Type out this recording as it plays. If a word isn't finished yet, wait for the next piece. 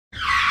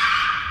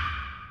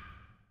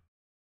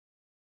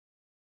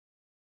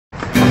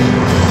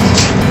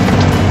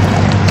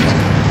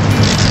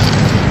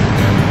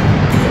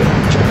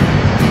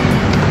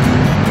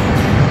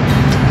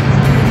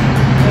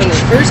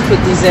put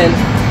these in.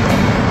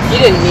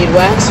 You didn't need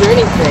wax or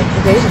anything.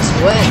 They just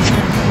wet.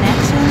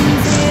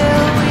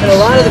 And a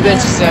lot of the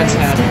benches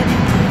downtown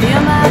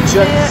are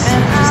just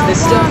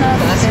this stuff,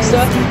 plastic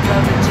stuff.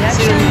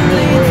 So you don't even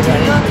really worry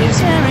about it. You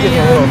just give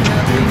a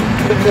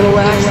quick little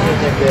wax and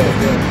then they're good.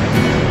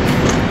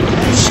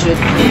 You should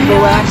keep the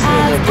wax and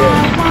then they're good.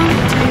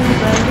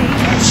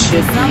 You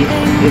should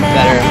get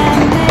better.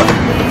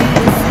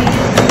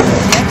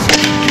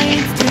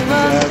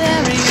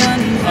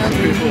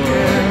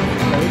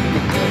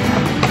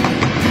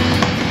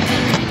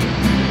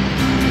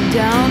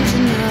 Don't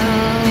you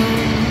know,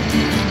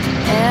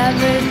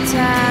 every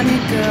time you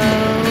go,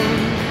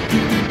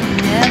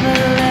 never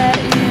let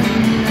you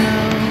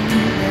know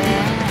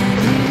that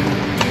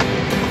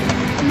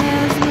you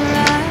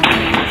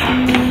mesmerize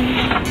me.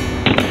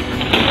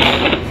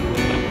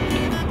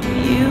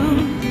 You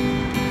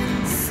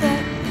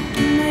set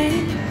me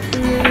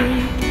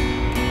free.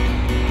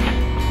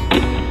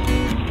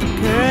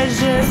 Courage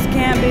just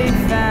can't be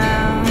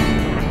found.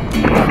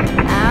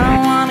 I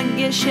don't wanna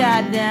get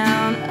shot down.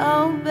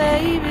 Oh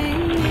baby,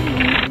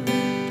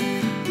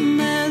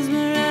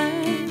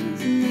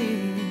 mesmerize me.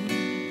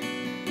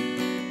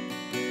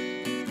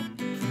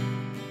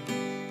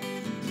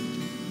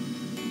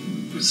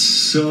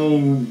 So,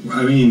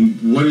 I mean,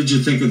 what did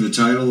you think of the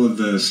title of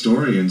the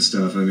story and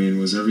stuff? I mean,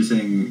 was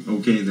everything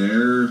okay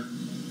there?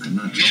 I'm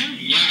not sure.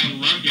 Yeah, I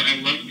loved it.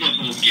 I loved the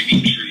whole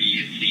giving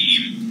tree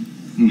theme.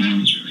 That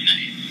was really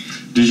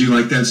nice. Did you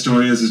like that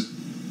story as a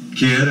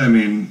kid? I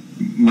mean,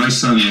 my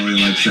son really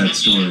likes that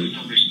story.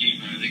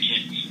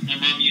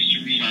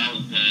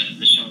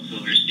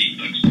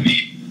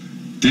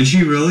 Did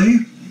she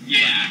really?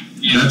 Yeah.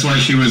 That's why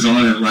she was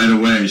on it right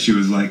away. She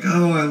was like,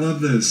 oh, I love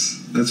this.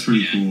 That's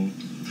pretty cool.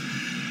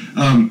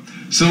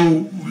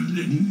 So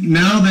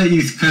now that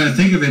you kind of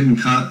think of it in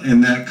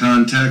that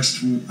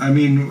context, I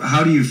mean,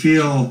 how do you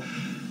feel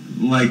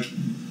like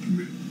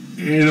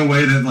in a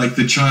way that like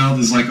the child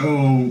is like,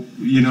 oh,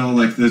 you know,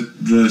 like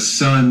the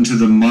son to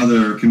the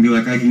mother can be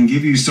like, I can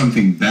give you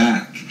something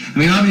back. I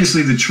mean,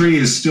 obviously the tree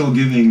is still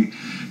giving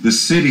the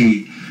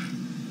city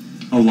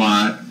a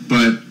lot,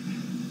 but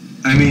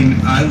I mean,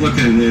 I look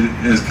at it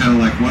as kind of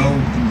like, well,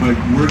 but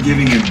we're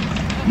giving it,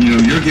 you know,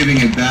 you're giving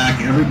it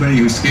back. Everybody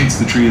who skates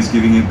the tree is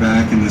giving it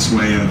back in this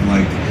way of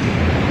like,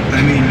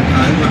 I mean,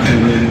 I look at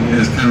it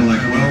as kind of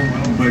like,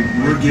 well, but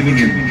we're giving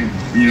it,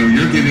 you know,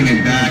 you're giving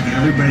it back.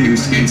 Everybody who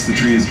skates the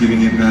tree is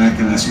giving it back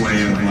in this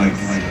way of like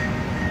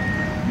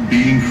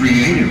being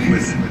creative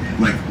with it,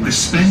 like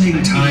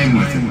spending time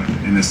with it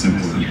in a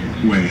simple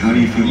way. How do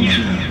you feel about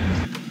that?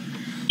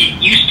 It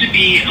used to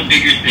be a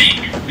bigger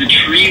thing. The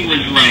tree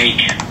was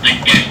like a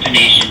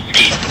destination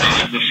skate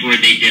spot before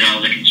they did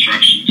all the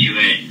construction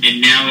to it, and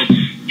now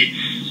it's.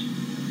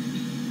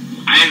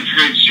 I've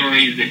heard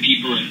stories that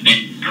people have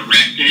been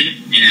arrested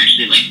and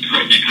actually like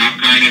put in a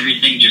cop car and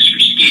everything just for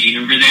skating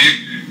over there.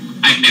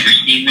 I've never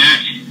seen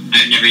that.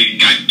 I've never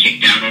even gotten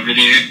kicked out over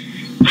there.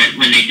 But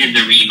when they did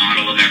the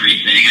remodel of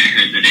everything, I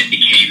heard that it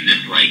became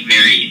this like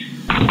very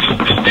don't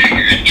go there,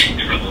 you're gonna get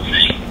in trouble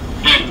thing.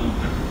 But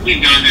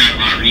we've gone there a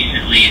lot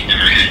recently and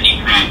never had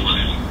any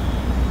problems.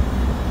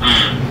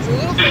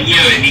 But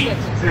yeah, I mean,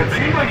 it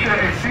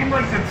seemed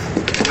like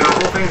the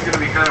whole thing's gonna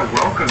be kind of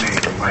welcoming.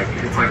 Like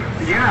it's like,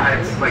 yeah,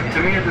 it's like to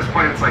me at this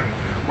point, it's like,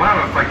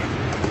 wow, it's like,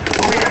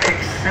 oh yeah,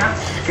 accept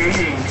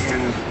skating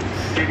in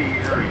city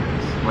areas.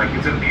 Like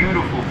it's a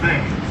beautiful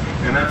thing,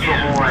 and that's the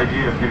whole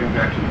idea of giving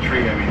back to the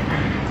tree. I mean,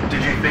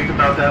 did you think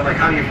about that? Like,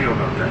 how do you feel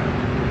about that?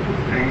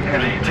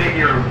 And take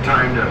your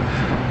time to.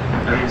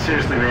 I mean,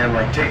 seriously, man,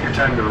 like, take your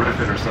time to riff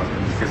it or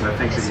something, because I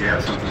think that you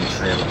have something to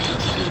say about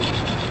this, too.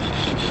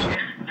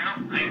 Yeah, no,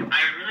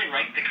 I really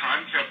like the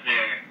concept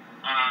there.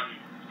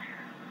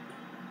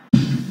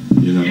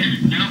 You know? Yeah,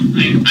 no,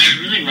 I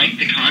really like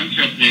the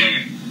concept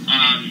there.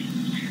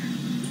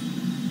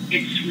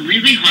 It's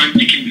really hard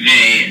to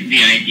convey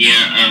the idea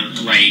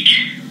of, like,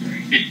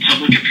 this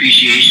public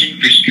appreciation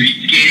for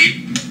street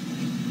skating.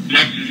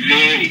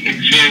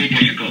 It's very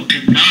difficult,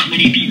 because not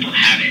many people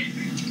have it.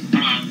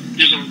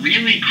 There's a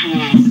really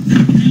cool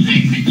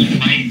thing that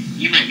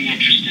you might be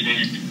interested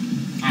in.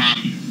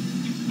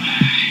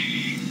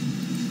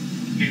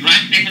 His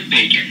last name was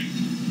Bacon.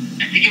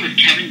 I think it was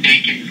Kevin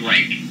Bacon's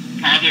like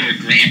father or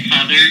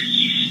grandfather.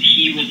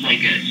 He was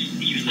like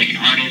an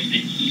artist,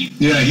 and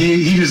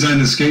he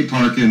designed a skate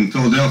park in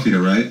Philadelphia,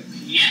 right?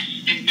 Yes,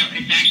 and no,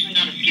 it's actually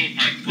not a skate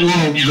park.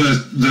 Well,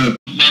 the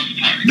Love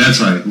Park.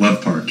 That's right,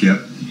 Love Park. Yep.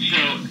 So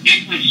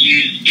it was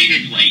used.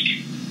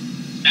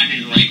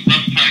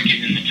 Love Park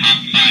is in the top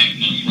 5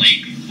 most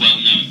like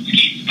well-known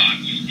skate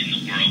spots in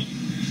the world,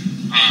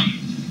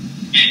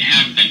 and it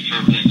has been for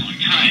a really long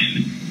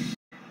time.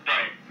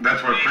 But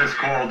That's where Chris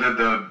Cole did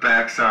the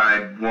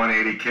backside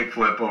 180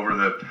 kickflip over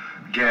the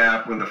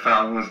gap when the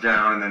fountain was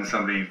down, and then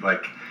somebody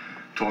like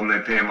told him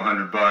they'd pay him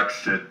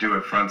 $100 to do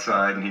it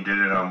frontside, and he did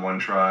it on one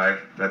try.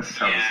 That's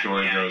how the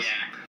story goes.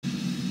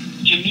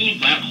 To me,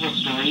 that whole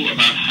story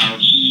about how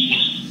he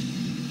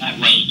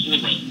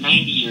was like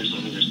 90 years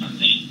old or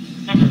something,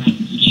 never been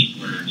a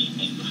skateboarder or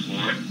anything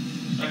before,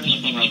 or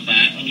anything like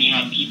that, and he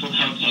had people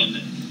help him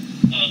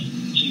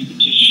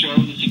to show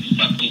this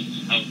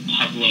acceptance of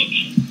public,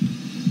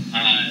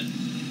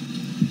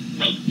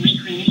 like,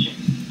 recreation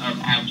of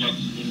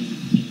objects in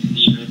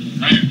the urban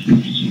environment.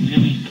 And he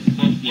really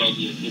supports the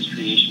idea of his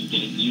creation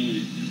getting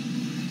used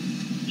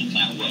in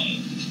that way.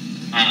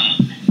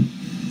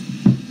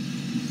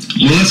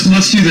 Well,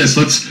 let's do this.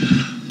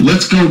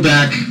 Let's go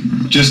back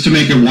just to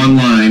make it one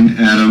line,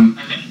 Adam.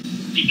 Okay.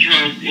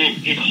 Because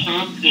it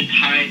holds this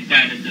high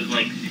status of,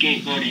 like,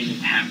 skateboarding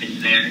has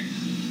happened there.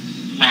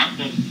 Lots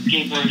of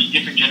skateboarders,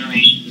 different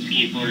generations of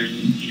skateboarders in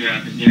the Cedar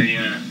Rapids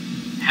area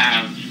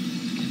have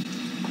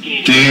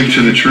skated. Dave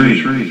to the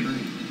tree.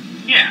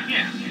 Yeah,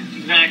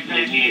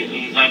 exactly.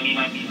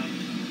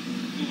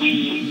 We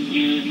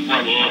use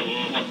what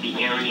the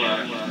area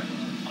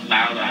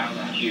allowed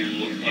us to,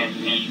 and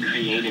we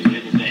created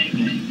this thing.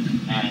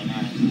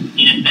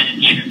 In a sense,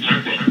 gave it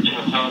purpose to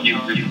a whole new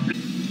group.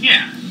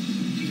 Yeah,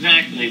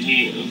 exactly.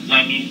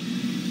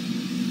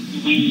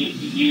 We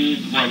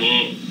used what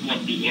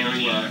the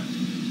area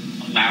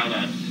allowed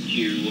us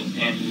to,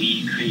 and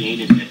we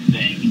created this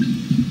thing.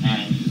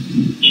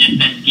 In a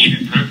sense, gave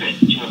it purpose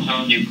to a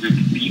whole new group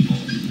of people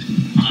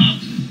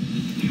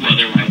who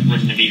otherwise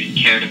wouldn't have even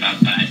cared about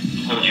that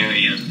whole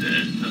area of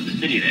the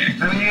city there.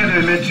 I mean, you have to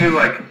admit too,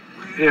 like,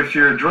 if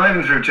you're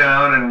driving through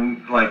town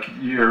and, like,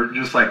 you're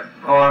just like,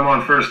 oh, I'm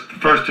on first,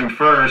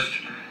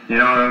 you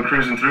know, I'm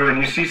cruising through, and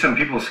you see some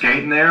people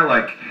skating there,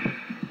 like,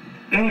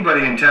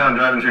 anybody in town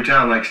driving through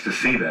town likes to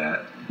see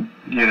that,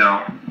 you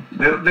know.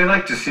 They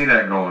like to see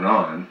that going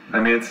on. I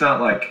mean, it's not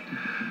like,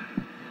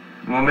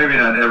 well, maybe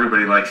not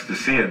everybody likes to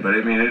see it, but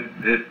I mean,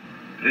 it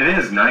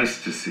is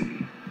nice to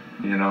see.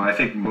 You know, I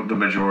think the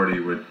majority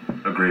would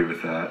agree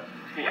with that.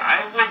 See,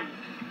 I wouldn't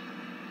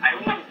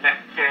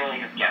necessarily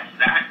have guessed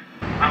that.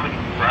 I would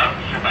love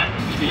for that.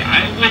 See,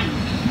 I wouldn't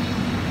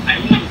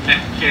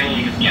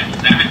necessarily have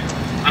guessed that.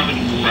 I would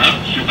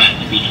love for that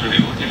to be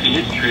true. If it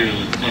is true,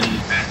 then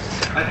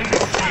I think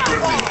it's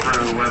secretly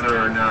true, whether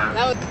or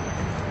not,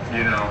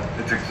 you know,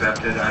 it's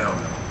accepted. I don't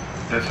know.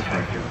 That's just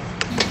my feeling.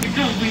 It's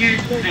a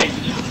weird thing.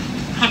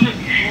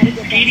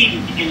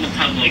 Skating in the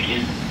public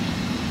is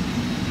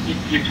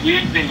this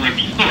weird thing where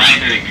people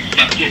either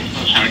accept it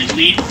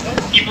wholeheartedly.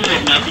 People who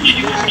have nothing to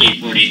do with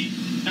skateboarding,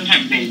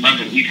 sometimes they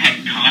love it. We've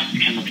had cops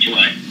come up to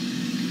us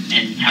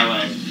and tell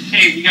us,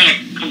 hey, we got a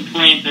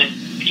complaint that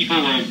people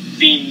were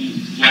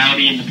being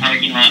rowdy in the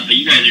parking lot, but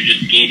you guys are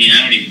just skating,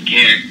 I don't even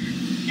care.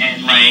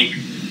 And like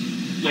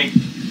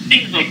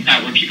things like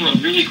that where people are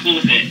really cool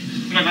with it.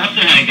 But I've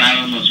also had a guy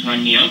almost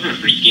run me over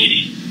for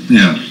skating.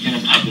 Yeah. Just in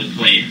a public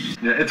place.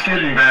 Yeah, it's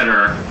getting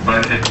better,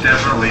 but it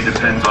definitely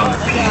depends on the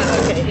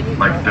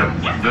people. Like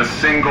the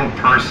single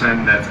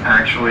person that's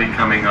actually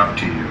coming up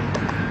to you.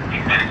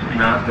 Exactly.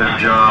 Not their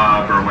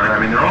job or whatever. I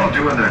mean, they're all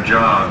doing their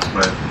jobs,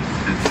 but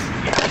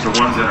it's the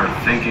ones that are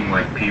thinking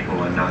like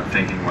people and not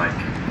thinking like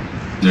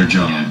their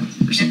job.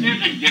 Yeah. Or something.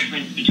 There's a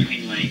difference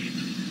between like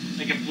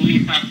a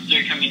police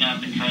officer coming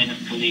up and telling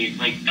us to leave,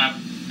 like that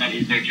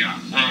is their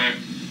job. Or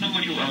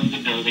someone who owns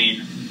a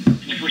building,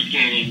 and if we're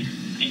skating,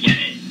 I get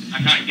it.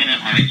 I'm not going to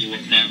argue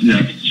with them. Yeah.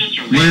 If it's just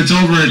a when it's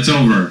over, it's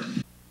over.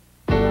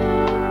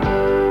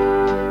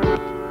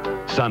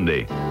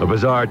 Sunday, a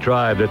bizarre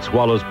tribe that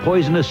swallows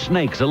poisonous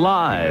snakes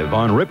alive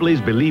on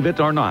Ripley's Believe It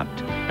or Not.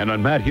 And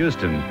on Matt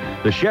Houston,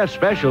 the chef's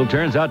special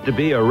turns out to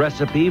be a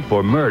recipe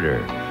for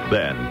murder.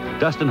 Then,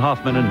 Dustin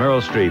Hoffman and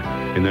Meryl Streep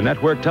in the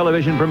network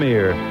television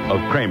premiere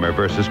of Kramer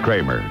vs.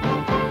 Kramer.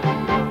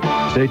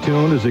 Stay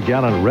tuned as a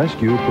gallant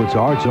rescue puts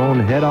art's own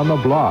head on the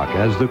block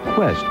as the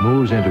quest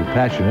moves into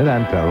passionate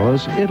and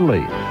perilous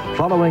Italy,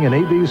 following an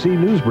ABC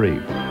News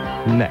brief.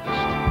 Next.